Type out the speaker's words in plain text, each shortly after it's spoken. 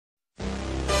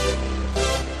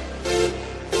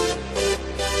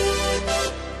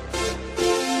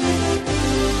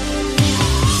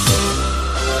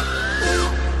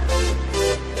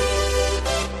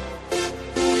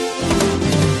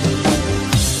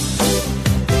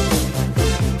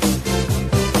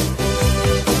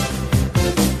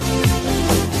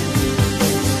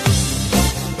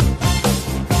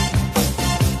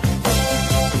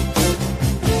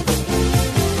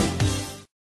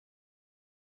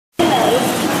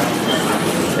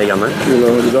There you go, mate.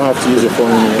 You don't have to use your phone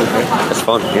anymore, okay? That's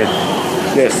fine, yeah.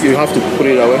 Yes, you have to put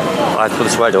it away. I have to put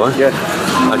this away, do I? Yeah.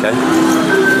 Okay.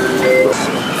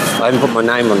 I haven't put my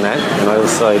name on that, and I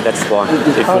also, that's why.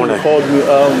 You can't record me,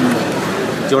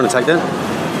 Do you want to take that?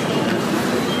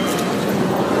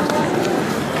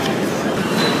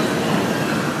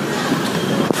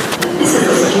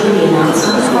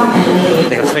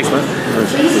 Thanks, mate.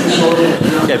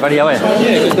 Yeah, buddy, how are you?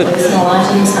 Yeah, good.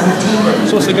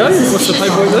 So what's the go? What's the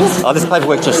paperwork there? Oh, this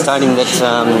paperwork just stating that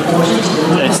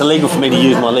it's illegal for me to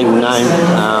use my legal name,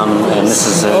 and this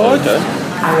is... okay.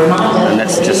 And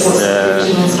that's just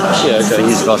for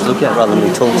you guys to look at rather than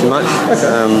me talk too much. Okay,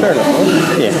 fair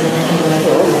enough. Yeah.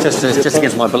 Just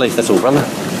against my belief, that's all, brother.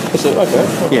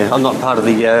 Okay. Yeah, I'm not part of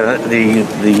the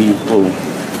well,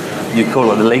 you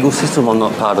call it the legal system. I'm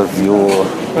not part of your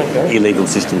illegal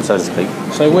system, so to speak.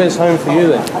 So where's home for you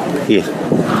then? Here.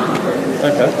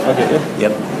 Okay, I get you.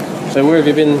 Yep. So where have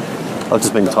you been? I've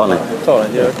just been in Thailand.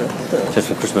 Thailand, yeah, okay. Just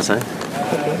for Christmas, eh?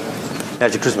 Okay.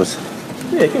 How's your Christmas?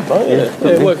 Yeah, good, mate.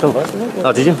 Yeah, worked cool. mate.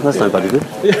 Oh, did you? That's nobody good.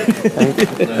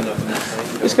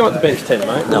 Just come up to bench 10,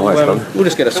 mate. No worries, brother. We'll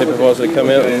just get a supervisor to come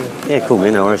out and... Yeah, cool,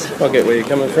 man, no worries. I'll get where you're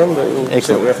coming from, but we'll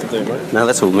see what we have to do, mate. No,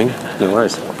 that's all, man. No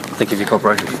worries. Thank you for your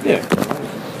cooperation. Yeah.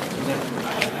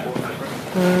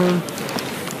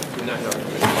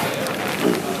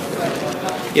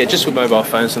 Yeah, just with mobile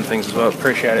phones and things as well.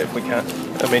 Appreciate it if we can't.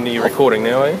 I mean, you're recording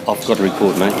now, eh? I've got to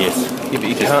record, mate, yes. Yeah, but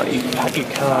you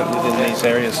can't within these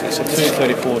areas. It's a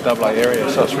 234 AA area,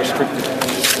 so it's restricted.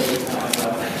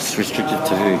 It's restricted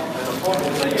to who?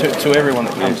 To everyone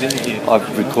that comes in here.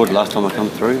 I've recorded last time I come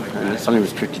through, and it's only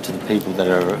restricted to the people that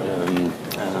are...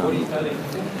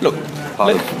 Look,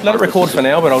 let it record for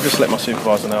now, but I'll just let my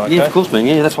supervisor know, okay? Yeah, of course, man.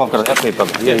 Yeah, that's why I've got it up here,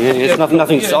 brother. Yeah. It's nothing...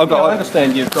 Yeah, I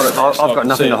understand you've got it. I've got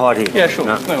nothing to hide here. Yeah, sure.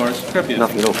 No worries. Grab you.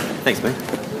 Nothing at all. Thanks, man.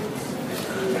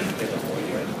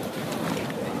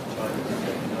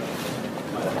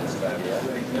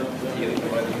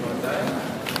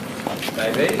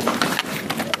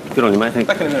 Good on you, mate. Thanks.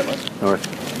 Back in a minute, mate. No worries.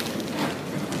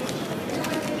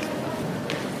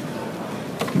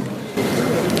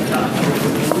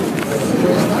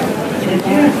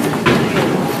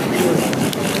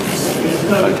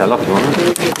 Okay, lock you on. No.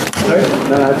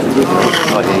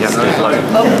 Oh, yeah, you have to do it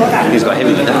low. He's got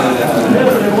heavy with that.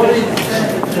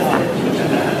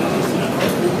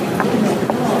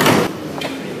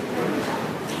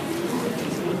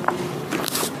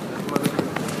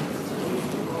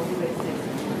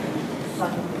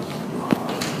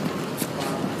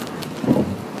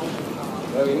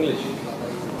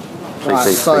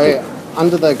 Right, so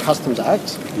under the Customs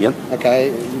Act,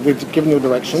 okay, we've given you a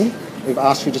direction. We've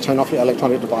asked you to turn off your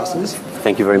electronic devices.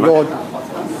 Thank you very much. You're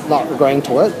not agreeing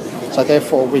to it, so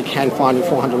therefore we can fine you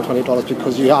 $420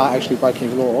 because you are actually breaking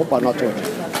the law by not doing it.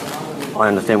 I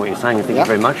understand what you're saying, and thank you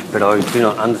very much, but I do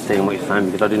not understand what you're saying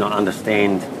because I do not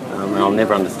understand, and I'll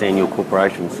never understand your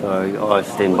corporation, so I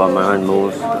stand by my own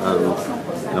laws,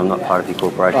 and I'm not part of your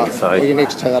corporation. Right, so well, you need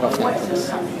to turn that off now,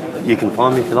 please. You can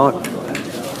find me if you like.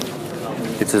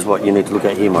 This is what you need to look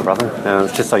at here, my brother.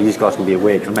 It's just so you guys can be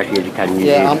aware, because I'm actually educating you.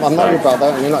 Yeah, I'm not your brother,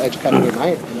 and you're not educating me,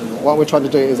 mate. What we're trying to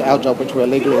do is our job, which we're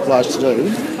legally obliged to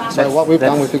do. So what we've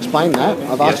done, we've explained that.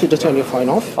 I've asked you to turn your phone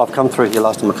off. I've come through here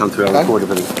last time I come through, I record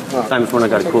everything. Right. Same as when I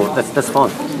go to court. That's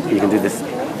fine. You can do this.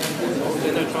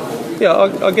 Yeah,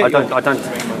 I get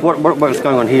What's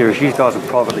going on here is you guys are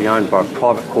privately owned by a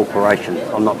private corporation.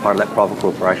 I'm not part of that private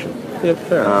corporation. Yeah,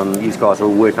 fair enough. You guys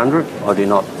all work under it. I do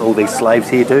not. All these slaves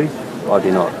here do. I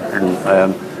do not. And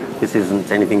this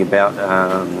isn't anything about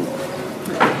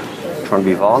trying to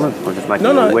be violent. I'm just making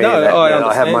you aware that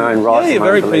I have my own rights. Yeah, you're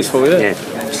very peaceful with it. Yeah.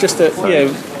 It's just that,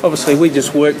 obviously we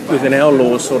just work within our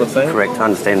laws sort of thing. Correct, I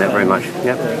understand that very much.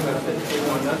 Yep.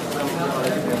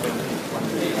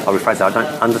 I'll rephrase that. I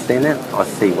don't understand that. I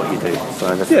see what you do.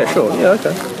 So that's sure. Yeah,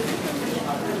 okay.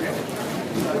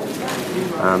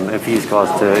 If you guys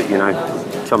to,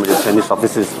 tell me to turn this off,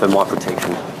 this is for my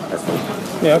protection. That's all.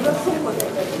 Yeah, okay.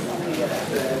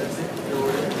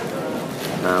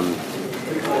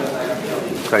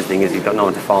 The crazy thing is you've got no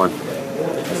one to fine.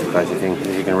 That's the crazy thing.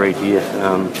 As you can read here,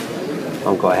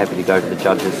 I'm quite happy to go to the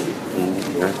judges and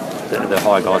the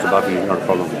higher guys above you, not a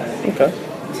problem. Okay.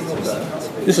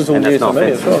 This is all new to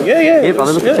me as well. Yeah. Yeah,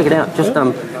 brother, check it out. Just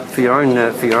for your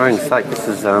own sake, this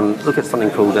is look at something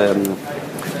called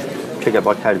check out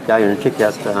by Code of Gay and check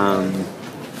out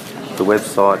the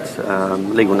website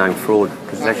Legal Name Fraud,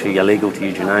 because it's actually illegal to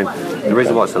use your name. The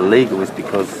reason why it's illegal is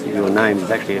because your name is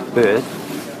actually at birth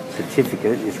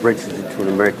certificate is registered to an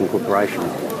American corporation.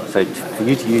 So for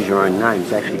you to use your own name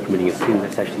is actually committing a sin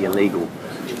that's actually illegal.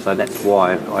 So that's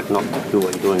why I cannot do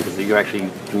what you're doing, because you're actually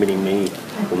committing me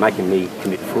or making me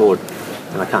commit fraud,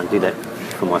 and I can't do that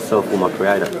for myself or my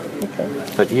creator. Okay.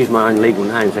 So to use my own legal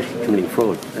name is actually committing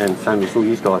fraud, and same as all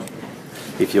you guys,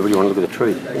 if you really want to look at the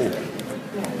truth. Yeah.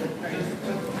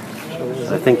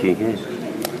 So thank you. Yeah.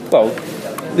 Well,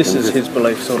 this is his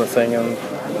belief sort of thing, and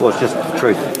Well, it's just the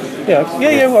truth. yeah.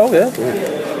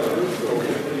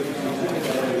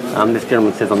 This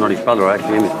gentleman says I'm not his brother. I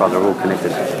actually am his brother. We're all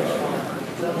connected.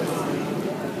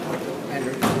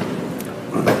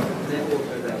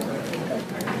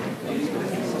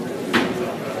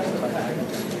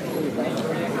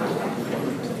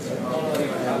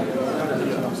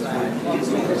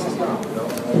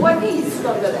 What is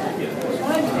longer than?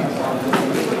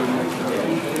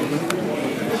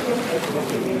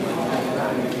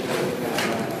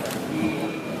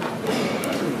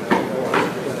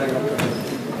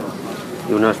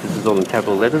 You'll notice this is all in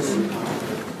capital letters,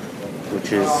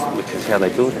 which is how they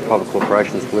do it. Private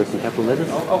corporations work in capital letters.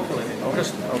 I'll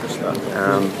just start.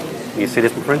 You see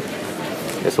this, my friend?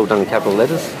 It's all done in capital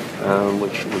letters,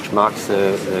 which marks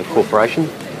the corporation.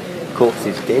 Corpse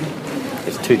is dead.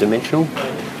 It's two-dimensional.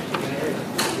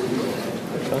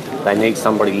 They need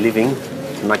somebody living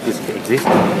to make this exist,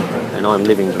 and I'm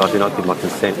living, but I do not give my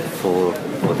consent for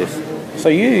this. So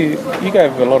you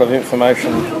gave a lot of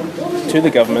information to the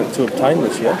government to obtain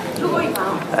this, yeah?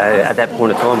 At that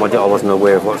point of time, I wasn't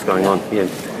aware of what's going on. Yeah.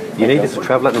 You need this to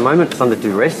travel at the moment. It's under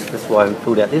duress. That's why I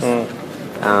filled out this,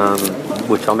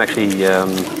 which I'm actually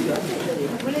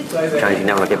changing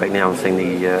now when I get back now. I'm seeing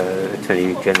the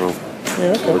Attorney General,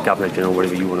 or the Governor General,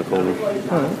 whatever you want to call me.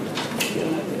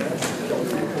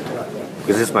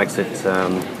 Because this makes it,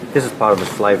 this is part of the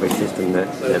slavery system that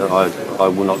I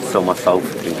will not sell myself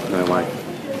in no way.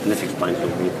 And this explains it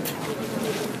all.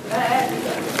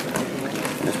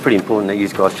 It's pretty important that you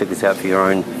guys check this out for your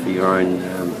own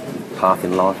path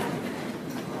in life.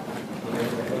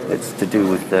 It's to do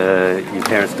with your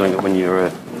parents doing it when you're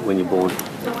born.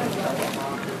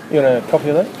 You want a copy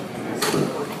of that?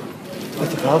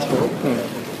 That's a passport.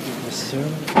 It's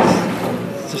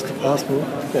just a passport.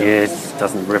 Yeah, it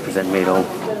doesn't represent me at all.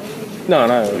 No,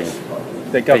 it's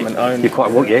they're government owned. You're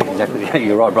quite well, yeah, exactly.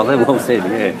 You're right, brother. Well said.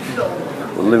 Yeah.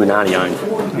 Well, Illuminati owned.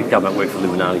 The government works for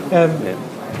Illuminati. Yeah.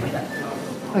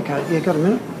 Okay, yeah, got a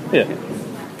minute? Yeah.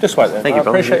 Just wait there. Thank you, I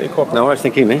brother. appreciate your cooperation. No worries.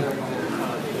 Thank you, man.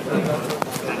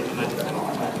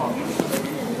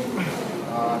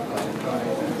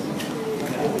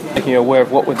 Making you aware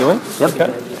of what we're doing. Yep.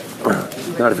 Okay.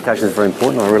 Notification is very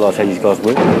important. I realise how you guys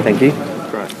work. Thank you.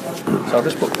 Great. So I'll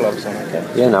just put gloves on, okay?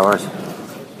 Yeah, no worries.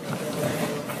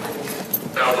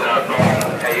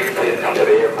 Can you please come to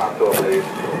the aircraft door, please?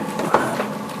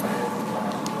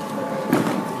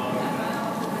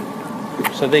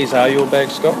 So these are your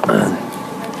bags, Scott?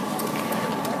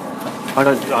 I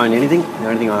don't own anything. The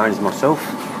only thing I own is myself.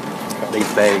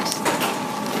 These bags.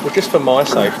 Well, just for my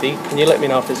safety, can you let me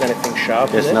know if there's anything sharp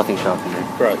in There's there? nothing sharp in there.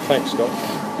 Great, thanks, Scott.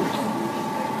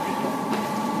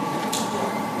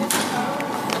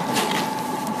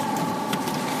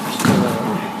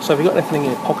 So have you got anything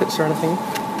in your pockets or anything?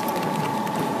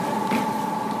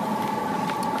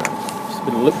 Just a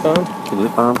bit of lip balm. Good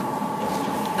lip balm.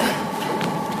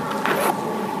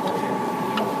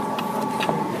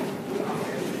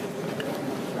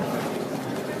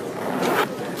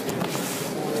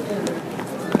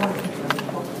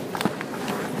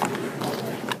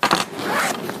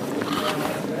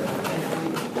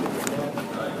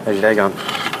 How's your day going?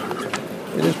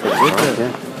 It is pretty good,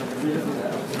 yeah.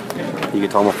 Yeah. You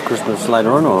get time off for Christmas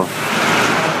later on, or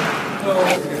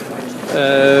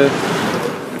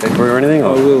February or anything? I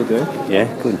Or? will do. Yeah,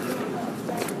 good.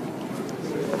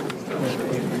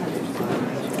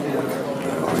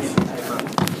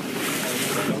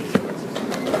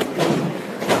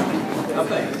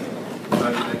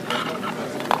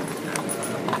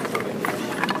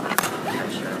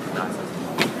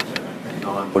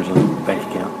 Fraudulent bank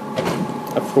account.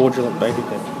 A fraudulent bank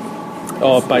account.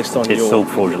 Oh, based on It's your... still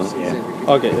fraudulent, yeah.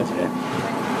 Okay, yeah. Yeah.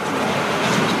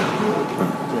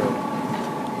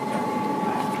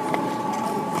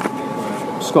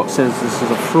 Scott says this is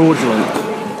a fraudulent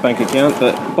bank account,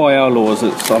 but by our laws,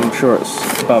 I'm sure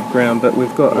it's above ground. But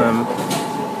we've got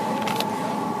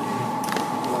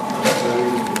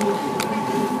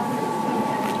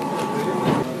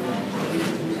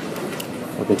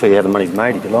I can tell you how the money's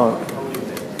made if you like.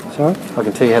 Sorry? I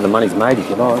can tell you how the money's made if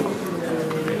you like.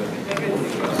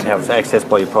 How it's accessed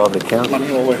by your private account. I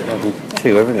can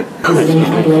tell you everything.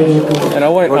 and I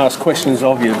won't ask questions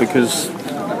of you because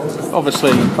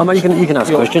obviously. I mean, you can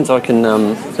ask questions. I can.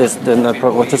 There's no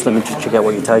problem. Well, just let me check out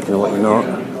what you're taking and what you're not.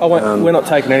 We're not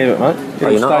taking any of it, mate.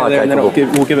 It'll you're not? stay there, and then cool. we'll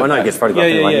give it. I know back. it gets photographed.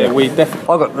 Yeah. anyway, We definitely.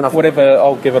 I've got enough. Whatever,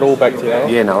 I'll give it all back to you. Alan.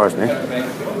 Yeah, no worries, man.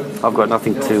 I've got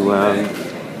nothing to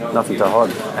hide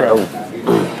at all.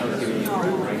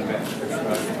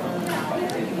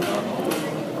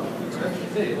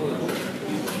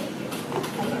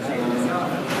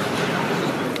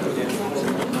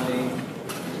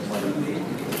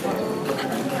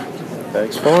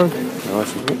 Bag's fine.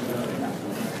 Nice, isn't it?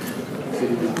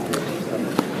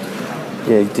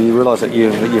 Yeah, do you realise that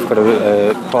you've got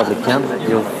a private account that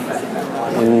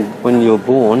when you're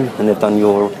born and they've done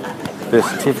your birth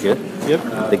certificate,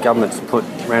 the government's put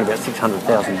around about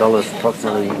 $600,000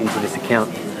 approximately into this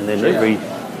account, and then every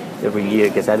year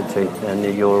it gets added to, and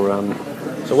your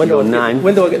So when your do I name.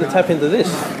 when do I get to tap into this?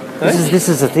 This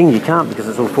is the thing, you can't because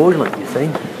it's all fraudulent, you see.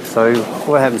 So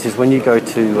what happens is when you go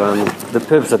to, the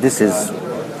purpose of this is,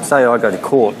 say I go to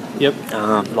court,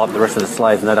 like the rest of the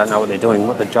slaves, and they don't know what they're doing.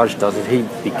 What the judge does is he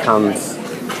becomes,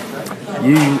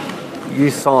 you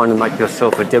sign and make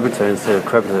yourself a debitor instead of a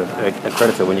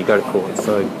creditor when you go to court.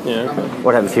 So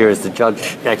what happens here is the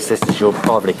judge accesses your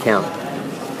private account,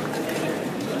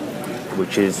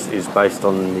 which is based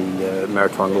on the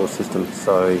maritime law system.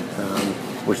 So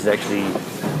which is actually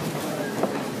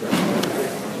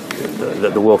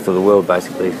the wealth of the world,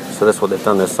 basically. So that's what they've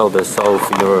done. They've sold their soul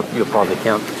for your private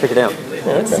account. Check it out.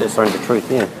 It's only the truth,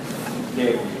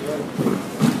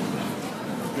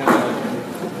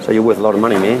 So you're worth a lot of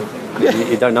money, man.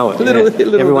 You don't know it.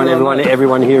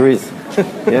 Everyone here is.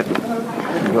 Yep.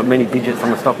 You've got many digits on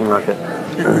the stock market.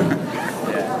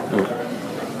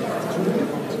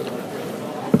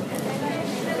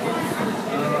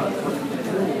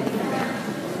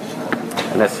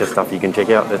 And that's just stuff you can check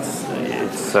out. That's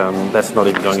not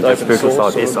even going into the spiritual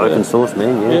side. It's open source,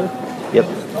 man. Yep.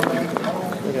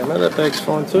 Okay, mate, that bag's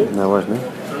fine too. No worries,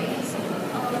 man.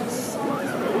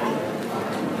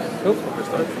 Oh,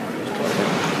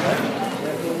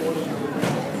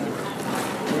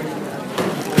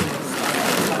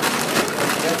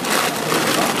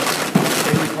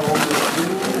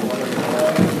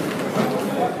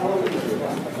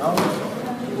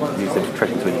 You said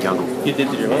trekking through the jungle. you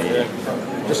did you, mate?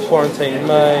 Yeah. Just quarantine,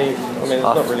 mate. I mean, there's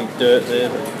not really dirt there,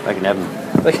 but They can have them.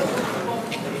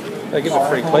 they give a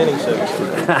free cleaning service.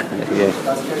 Yeah.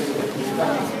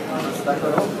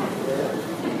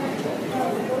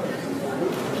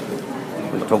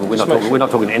 We're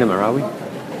not talking enema, are we?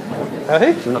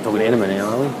 Hey? We're not talking enema now,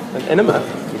 are we? An enema?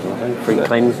 Free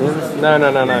cleaning service? No.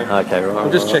 Okay, right.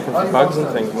 I'm just checking for bugs and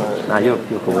things, mate. No, you're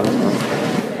cool.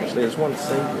 Actually, there's one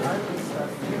seed here.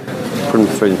 Put them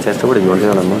through the tester, whatever you want to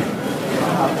do, I don't mind.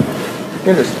 You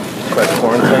can just press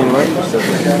quarantine, mate.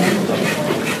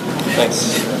 Thanks.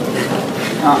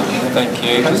 Thank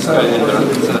you. Just go in the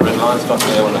red line stop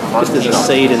there on the front. Just there's a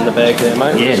seed in the bag there,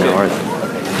 mate. Yeah, no worries.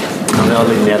 I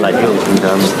live in the Adelaide Hills, and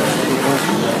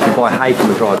you buy hay from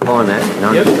the dry pine that,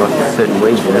 it's got certain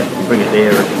weeds in it, you bring it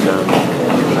there, it's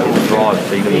dry,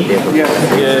 so you're going to be careful. Yeah.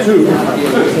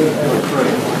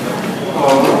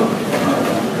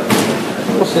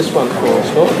 What's this one for,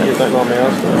 Scott? You don't mind me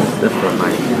asking. That's for a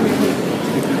mate.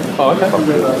 Oh, okay.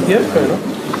 Yeah, fair enough.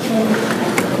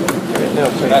 Now,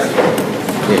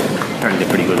 Yeah, apparently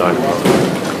they're pretty good though.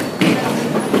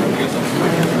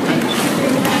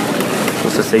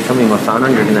 What's the seed company? Monsanto?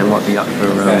 You reckon they might be up for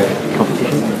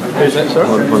competition? who's that,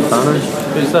 sorry? Monsanto?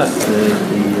 Who's that? The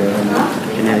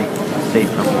genetic seed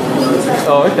company.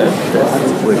 Oh, okay. That's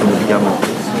working with the government.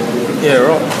 Yeah,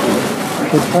 right.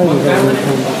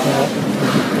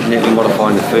 Genetically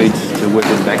modifying the foods to work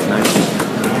with vaccination.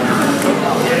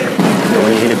 So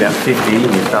when you hit about 50, you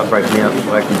start breaking out,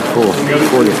 like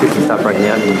before you're 50, you start breaking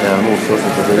out in all sorts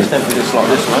of diseases. Simply just like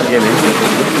this, mate. Yeah, man.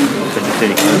 So just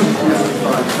 30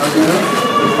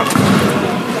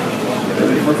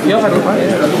 Yeah, I don't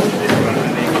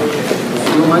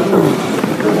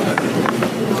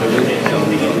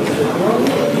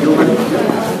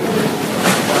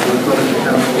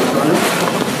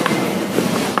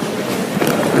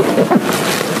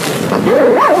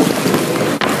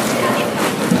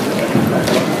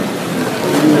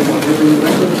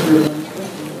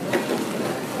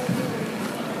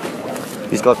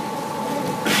He's got.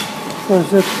 So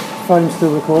is that phone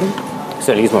still recording?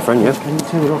 Certainly is my friend, yeah. Can you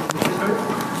turn it off?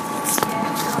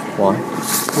 Why?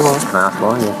 Why?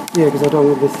 Why, yeah. Yeah, because I don't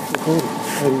want this recorded.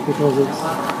 And because it's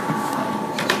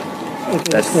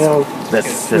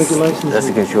regulations. That's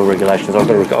against your regulations. I've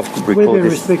got to We're record very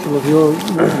this. respectful of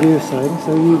what you're saying,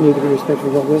 so you need to be respectful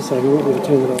of what we're saying. You want me to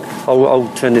turn it off? I'll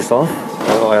turn this off.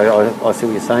 I see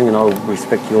what you're saying, and I'll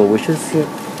respect your wishes. Yeah.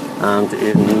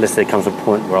 unless there comes a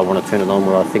point where I want to turn it on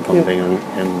where I think I'm being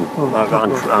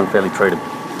unfairly treated.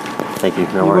 Thank you.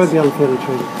 No You worries. won't be unfairly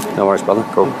treated. No worries, brother.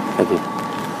 Cool. Thank you.